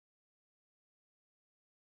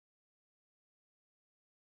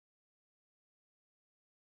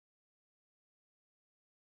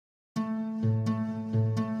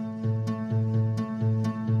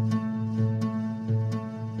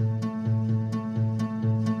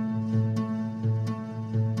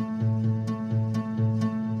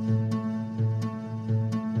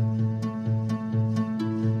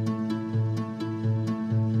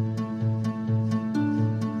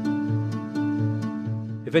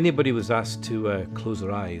If anybody was asked to close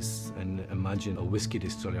their eyes and imagine a whisky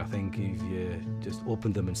distillery, I think if you just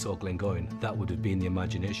opened them and saw Glengoyne, that would have been the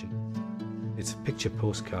imagination. It's a picture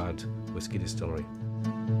postcard whisky distillery.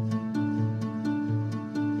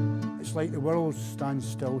 It's like the world stands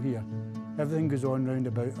still here. Everything goes on round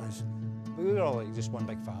about us. We were all like just one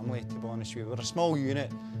big family, to be honest with you. We're a small unit,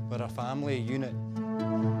 we're a family unit.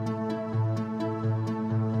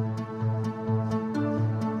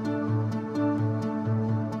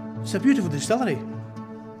 It's a beautiful distillery.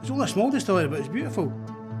 It's only a small distillery, but it's beautiful.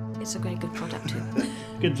 It's a very good product too.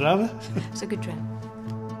 Good driver. It's a good drink.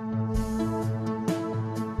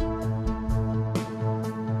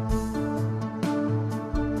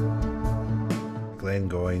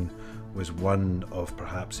 Glengoyne was one of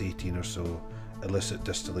perhaps 18 or so illicit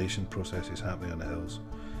distillation processes happening on the hills.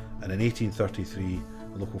 And in 1833,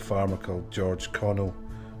 a local farmer called George Connell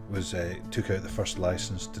took out the first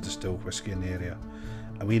licence to distill whisky in the area.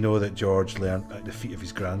 And we know that George learned at the feet of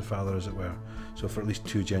his grandfather, as it were. So for at least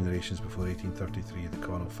 2 generations before 1833, the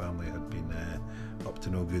Connell family had been up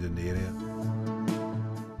to no good in the area.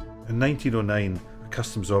 In 1909, a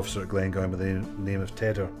customs officer at Glengoyne by the name of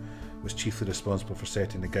Tedder was chiefly responsible for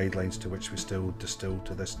setting the guidelines to which we still distill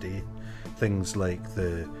to this day. Things like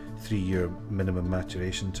the 3-year minimum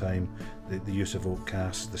maturation time, the use of oak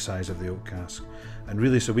casks, the size of the oak cask. And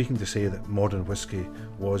really, so we can say that modern whisky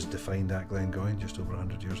was defined at Glengoyne just over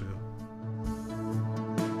 100 years ago.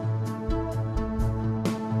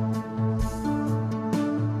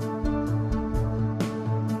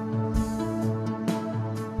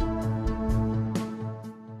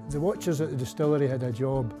 The watchers at the distillery had a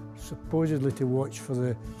job supposedly to watch for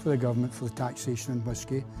the government for the taxation on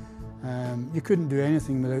whisky. You couldn't do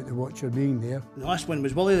anything without the watcher being there. The last one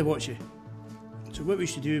was Willie the Watcher. So what we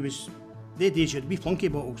used to do was, they days you had wee flunky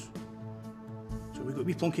bottles. So we got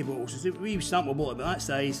wee flunky bottles. It's a wee sample bottle about that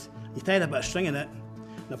size. You tied a bit of string in it,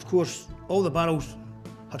 and of course all the barrels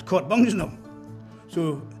had cork bungs in them.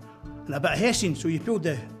 So, and a bit of hessian. So you pulled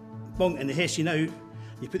the bung and the hessian out.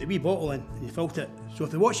 You put the wee bottle in and you filled it. So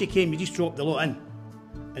if the watcher came, you just dropped the lot in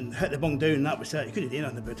and hit the bung down, and that was it. You couldn't do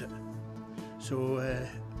anything about it. So,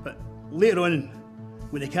 but later on,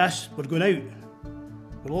 when the casks were going out, there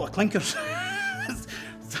were a lot of clinkers.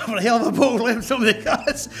 For a hell of a bottle left some of the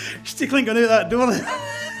casks, still clinking out that door.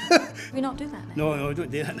 We not do that now? No, don't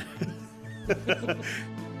do that.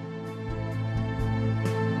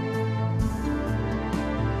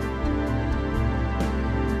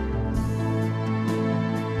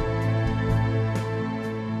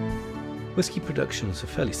 Whisky production is a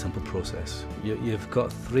fairly simple process. You've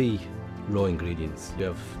got 3 raw ingredients. You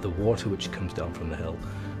have the water which comes down from the hill,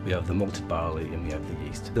 we have the malted barley, and we have the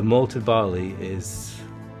yeast. The malted barley is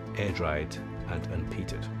air dried and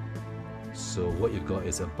unpeated. So what you've got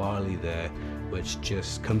is a barley there which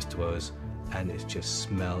just comes to us and it just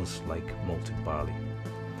smells like malted barley.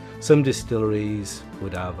 Some distilleries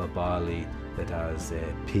would have a barley that has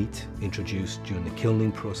peat introduced during the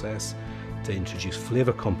kilning process to introduce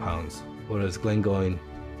flavour compounds, whereas Glengoyne,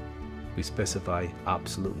 we specify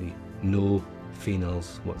absolutely no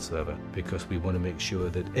phenols whatsoever, because we want to make sure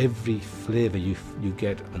that every flavour you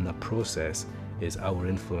get in that process is our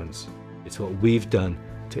influence. It's what we've done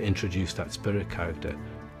to introduce that spirit character,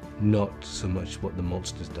 not so much what the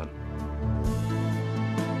maltster's done.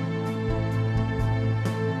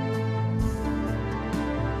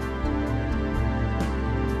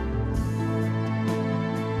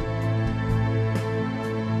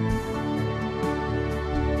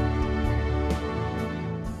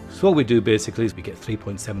 So what we do basically is we get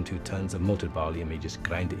 3.72 tonnes of malted barley and we just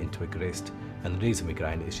grind it into a grist. And the reason we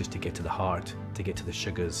grind it is just to get to the heart, to get to the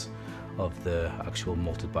sugars of the actual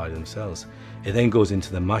malted barley themselves. It then goes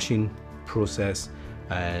into the mashing process,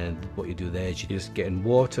 and what you do there is you just get in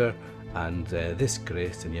water and this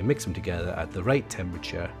grist, and you mix them together at the right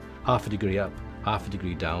temperature, half a degree up, half a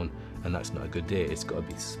degree down, and that's not a good day. It's got to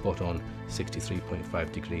be spot on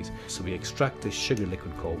 63.5 degrees. So we extract this sugar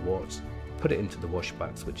liquid called worts, put it into the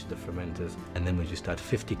washbacks, which are the fermenters, and then we just add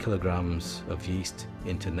 50 kilograms of yeast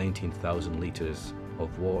into 19,000 litres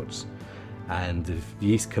of worts. And the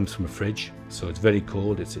yeast comes from a fridge, so it's very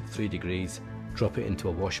cold, it's at 3 degrees. Drop it into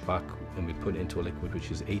a washback and we put it into a liquid which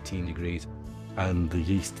is 18 degrees. And the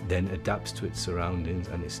yeast then adapts to its surroundings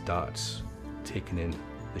and it starts taking in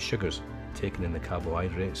the sugars, taking in the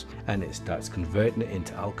carbohydrates, and it starts converting it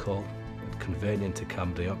into alcohol, converting it into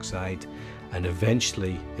carbon dioxide, and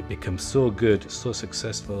eventually it becomes so good, so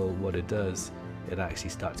successful what it does, it actually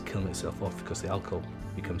starts killing itself off because the alcohol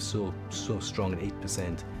becomes so strong at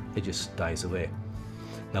 8%, it just dies away.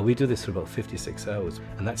 Now we do this for about 56 hours,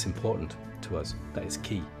 and that's important to us, that is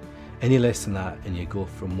key. Any less than that and you go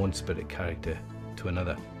from one spirit character to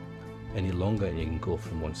another. Any longer and you can go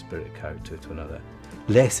from one spirit character to another.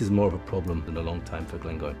 Less is more of a problem than a long time for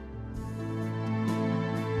Glengoyne.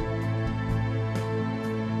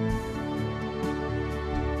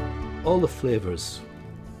 All the flavours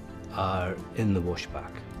are in the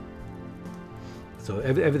washback. So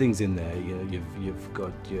everything's in there. You know, you've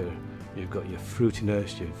got your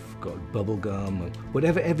fruitiness, you've got bubblegum,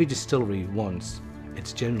 whatever every distillery wants.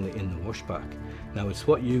 It's generally in the washback. Now it's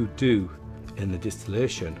what you do in the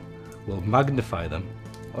distillation will magnify them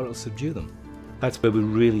or it'll subdue them. That's where we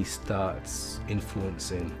really start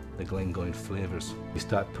influencing the Glengoyne flavours. We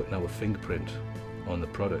start putting our fingerprint on the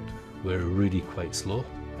product. We're really quite slow.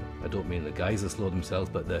 I don't mean the guys are slow themselves,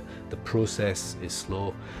 but the process is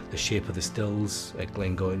slow. The shape of the stills at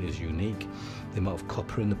Glengoyne is unique. The amount of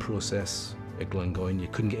copper in the process at Glengoyne, you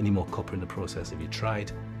couldn't get any more copper in the process if you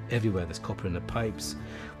tried. Everywhere there's copper in the pipes.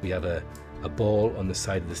 We have a ball on the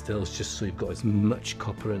side of the stills just so you've got as much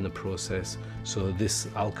copper in the process. So this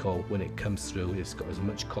alcohol, when it comes through, it's got as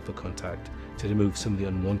much copper contact to remove some of the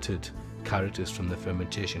unwanted characters from the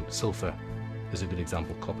fermentation. Sulphur is a good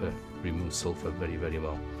example. Copper removes sulphur very, very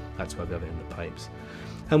well. That's why we have it in the pipes.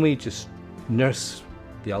 And we just nurse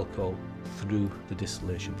the alcohol through the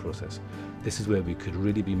distillation process. This is where we could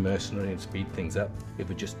really be mercenary and speed things up if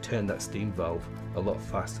we just turn that steam valve a lot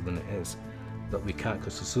faster than it is. But we can't,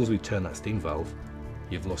 because as soon as we turn that steam valve,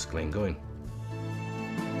 you've lost Glengoyne.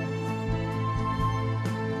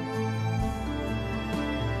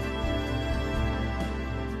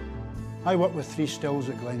 I work with 3 stills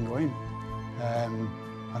at Glengoyne.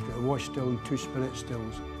 I've got a wash still and 2 spirit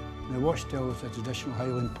stills. The wash still is a traditional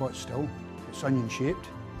Highland pot still. It's onion shaped,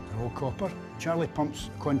 they're all copper. Charlie pumps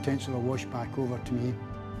the contents of the wash back over to me.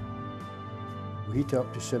 We heat it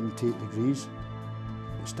up to 78 degrees.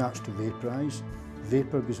 It starts to vaporise.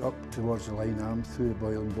 Vapour goes up towards the line arm through the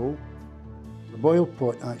boiling bowl. The boil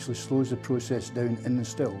pot actually slows the process down in the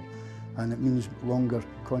still, and it means longer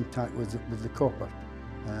contact with the copper.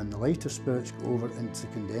 The lighter spirits go over into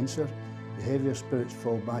the condenser. The heavier spirits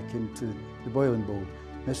fall back into the boiling bowl.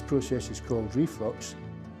 This process is called reflux.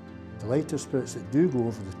 The lighter spirits that do go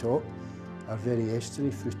over the top are very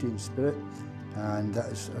estery, fruity in spirit, and that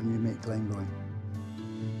is our new make Glengoyne.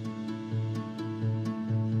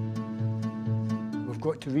 We've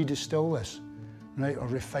got to redistill this, right, or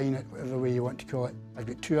refine it, whatever way you want to call it. I've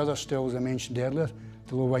got 2 other stills I mentioned earlier,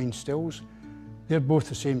 the low wine stills. They're both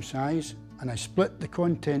the same size, and I split the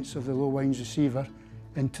contents of the low wines receiver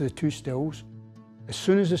into the 2 stills. As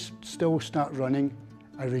soon as the stills start running,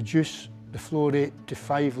 I reduce the flow rate to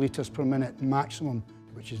 5 litres per minute maximum,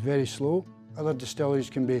 which is very slow. Other distilleries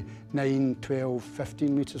can be 9, 12,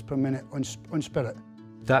 15 litres per minute on spirit.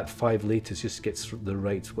 That 5 litres just gets the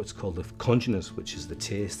right, what's called the congeners, which is the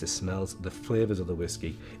taste, the smells, the flavours of the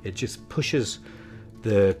whisky. It just pushes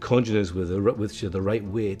the congeners with the right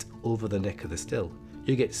weight over the neck of the still.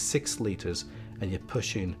 You get 6 litres and you're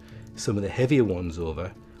pushing some of the heavier ones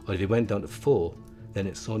over, or if you went down to 4, then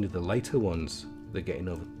it's only the lighter ones that are getting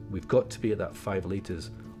over. We've got to be at that 5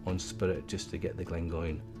 litres on spirit just to get the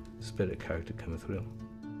Glengoyne spirit character coming through.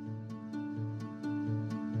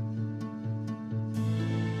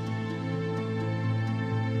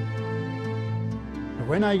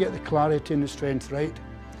 When I get the clarity and the strength right,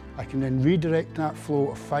 I can then redirect that flow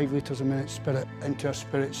of 5 litres a minute spirit into a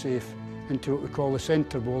spirit safe, into what we call the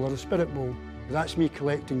centre bowl or the spirit bowl. That's me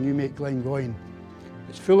collecting new make Glengoyne.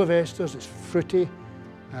 It's full of esters, it's fruity,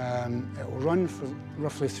 it will run for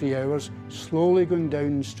roughly 3 hours, slowly going down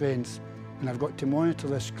in strength, and I've got to monitor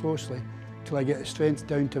this closely till I get the strength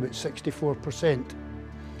down to about 64%.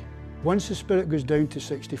 Once the spirit goes down to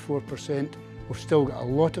 64%, we've still got a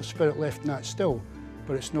lot of spirit left in that still,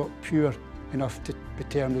 but it's not pure enough to be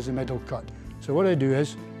termed as a middle cut. So what I do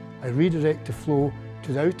is, I redirect the flow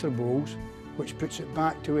to the outer bowls, which puts it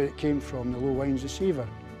back to where it came from, the low wines receiver.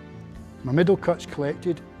 My middle cut's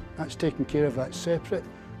collected, that's taken care of, that's separate.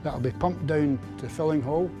 That'll be pumped down to the filling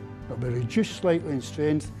hall, it'll be reduced slightly in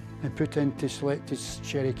strength and put into selected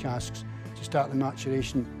sherry casks to start the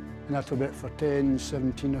maturation, and that'll be it for 10,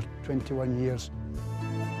 17 or 21 years.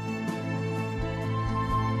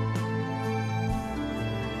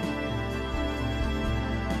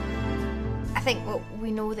 I think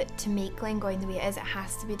we know that to make Glengoyne the way it is, it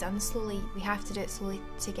has to be done slowly. We have to do it slowly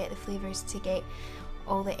to get the flavours, to get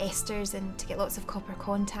all the esters and to get lots of copper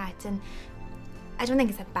contact. And I don't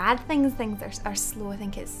think it's a bad thing things are slow. I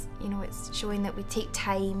think it's, you know, it's showing that we take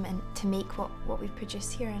time and to make what we've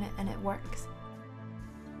produced here, and it works.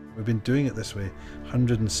 We've been doing it this way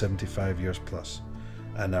 175 years plus,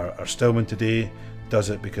 and our stillman today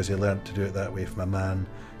does it because he learnt to do it that way from a man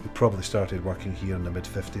We probably started working here in the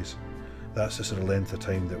mid-50s. That's the sort of length of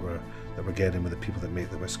time that we're getting with the people that make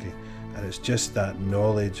the whisky. And it's just that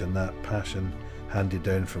knowledge and that passion handed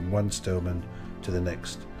down from one stillman to the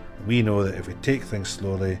next. We know that if we take things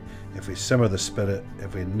slowly, if we simmer the spirit,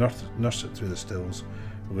 if we nurse it through the stills,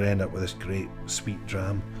 we're going to end up with this great sweet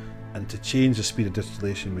dram. And to change the speed of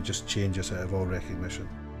distillation would just change us out of all recognition.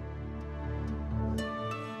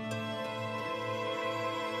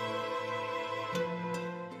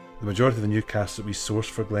 The majority of the new casks that we source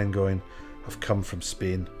for Glengoyne have come from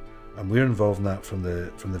Spain, and we're involved in that from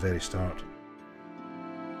the very start.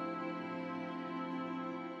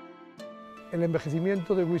 El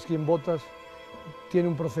envejecimiento de whisky en botas tiene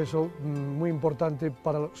un proceso muy importante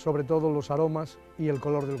para sobre todo los aromas y el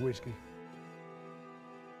color del whisky.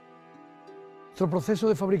 Nuestro proceso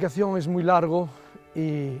de fabricación es muy largo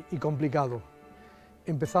y complicado.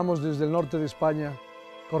 Empezamos desde el norte de España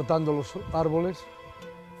cortando los árboles,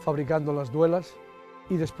 fabricando las duelas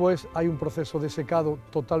y después hay un proceso de secado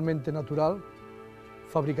totalmente natural,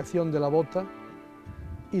 fabricación de la bota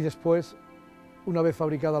y después, una vez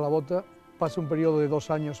fabricada la bota, pasa un periodo de 2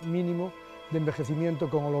 años mínimo de envejecimiento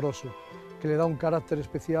con oloroso, que le da un carácter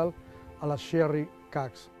especial a las sherry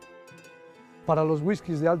casks. Para los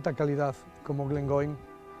whiskies de alta calidad como Glengoyne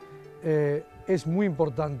es muy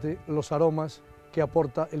importante los aromas que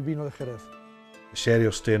aporta el vino de Jerez. The sherry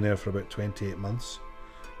will stay in there for about 28 months.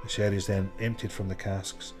 The sherry is then emptied from the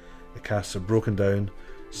casks. The casks are broken down,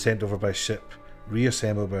 sent over by ship,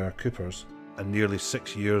 reassembled by our coopers, and nearly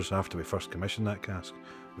 6 years after we first commissioned that cask,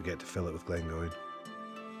 we get to fill it with Glengoyne.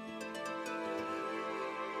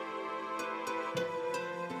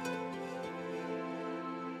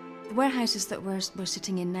 The warehouses that we're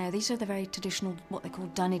sitting in now, these are the very traditional, what they call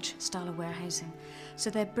dunnage style of warehousing. So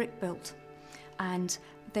they're brick built and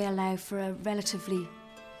they allow for a relatively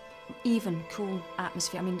even, cool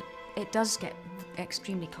atmosphere. I mean, it does get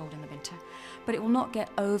extremely cold in the winter, but it will not get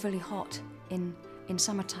overly hot in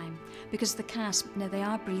summertime because the casks, now they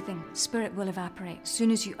are breathing, spirit will evaporate. As soon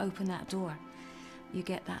as you open that door, you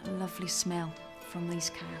get that lovely smell from these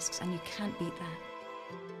casks and you can't beat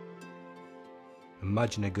that.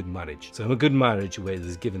 Imagine a good marriage. So a good marriage where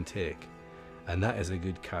there's give and take, and that is a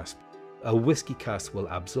good cask. A whisky cask will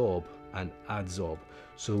absorb and adsorb.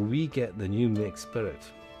 So we get the new make spirit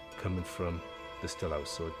coming from the still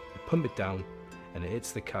house. So you pump it down and it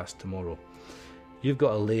hits the cask tomorrow. You've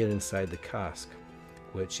got a layer inside the cask,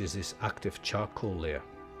 which is this active charcoal layer.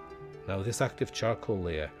 Now this active charcoal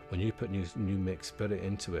layer, when you put new make spirit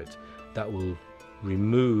into it, that will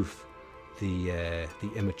remove the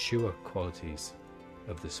immature qualities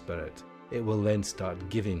of the spirit. It will then start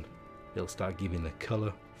giving, it'll start giving the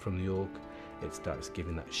colour from the oak, it starts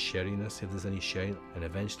giving that sherryness if there's any sherry, and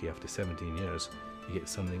eventually after 17 years you get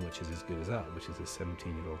something which is as good as that, which is a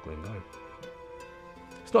 17-year-old Glengoyne.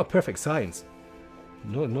 It's not a perfect science.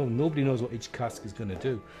 Nobody knows what each cask is going to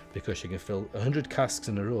do, because you can fill 100 casks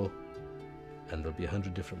in a row and there'll be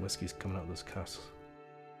 100 different whiskies coming out of those casks.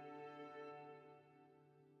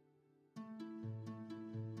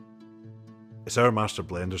 It's our master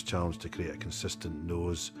blender's challenge to create a consistent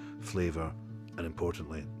nose, flavour and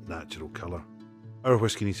importantly, natural colour. Our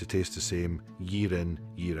whisky needs to taste the same year in,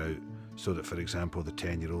 year out, so that, for example, the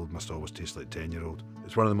 10-year-old must always taste like 10-year-old.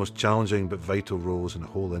 It's one of the most challenging but vital roles in the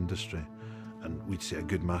whole industry, and we'd say a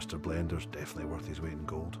good master blender is definitely worth his weight in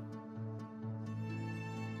gold.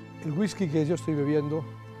 El whisky que yo estoy bebiendo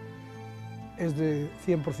es de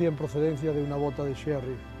 100% procedencia de una bota de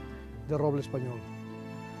sherry de roble español.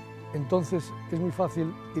 Entonces es muy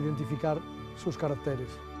fácil identificar sus caracteres.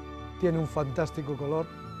 Tiene un fantástico color,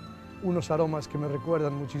 unos aromas que me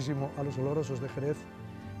recuerdan muchísimo a los olorosos de Jerez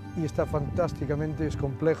y está fantásticamente, es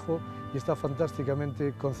complejo y está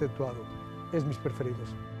fantásticamente conceptuado. Es mis preferidos.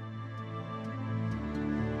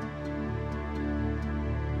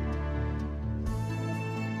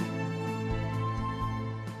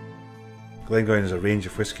 Glengoyne is a range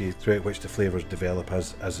of whisky throughout which the flavours develop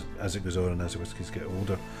as it goes on and as the whiskies get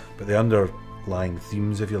older. But the underlying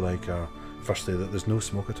themes, if you like, are firstly that there's no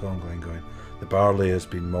smoke at all in Glengoyne. The barley has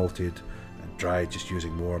been malted and dried just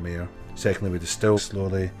using warm air. Secondly, we distill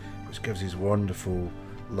slowly, which gives these wonderful,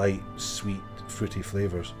 light, sweet, fruity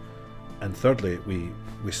flavours. And thirdly,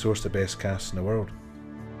 we source the best casks in the world.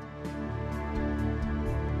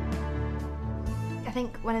 I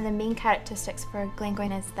think one of the main characteristics for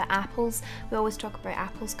Glengoyne is the apples. We always talk about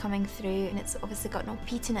apples coming through, and it's obviously got no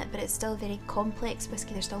peat in it, but it's still a very complex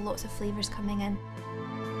whisky. There's still lots of flavours coming in.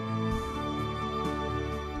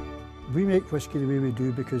 We make whisky the way we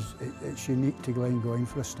do because it's unique to Glengoyne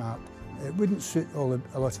for a start. It wouldn't suit a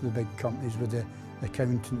lot of the big companies with the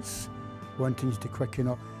accountants wanting to quicken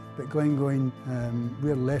up. But Glengoyne,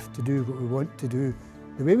 we're left to do what we want to do,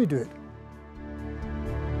 the way we do it.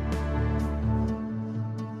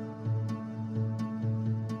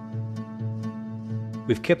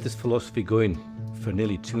 We've kept this philosophy going for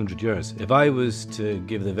nearly 200 years. If I was to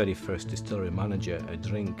give the very first distillery manager a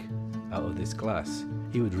drink out of this glass,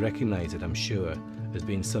 he would recognise it, I'm sure, as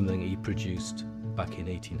being something he produced back in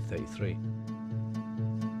 1833.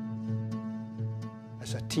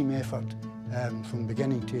 It's a team effort from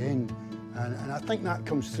beginning to end, and I think that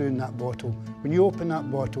comes through in that bottle. When you open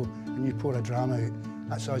that bottle and you pour a dram out,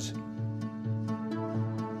 that's us.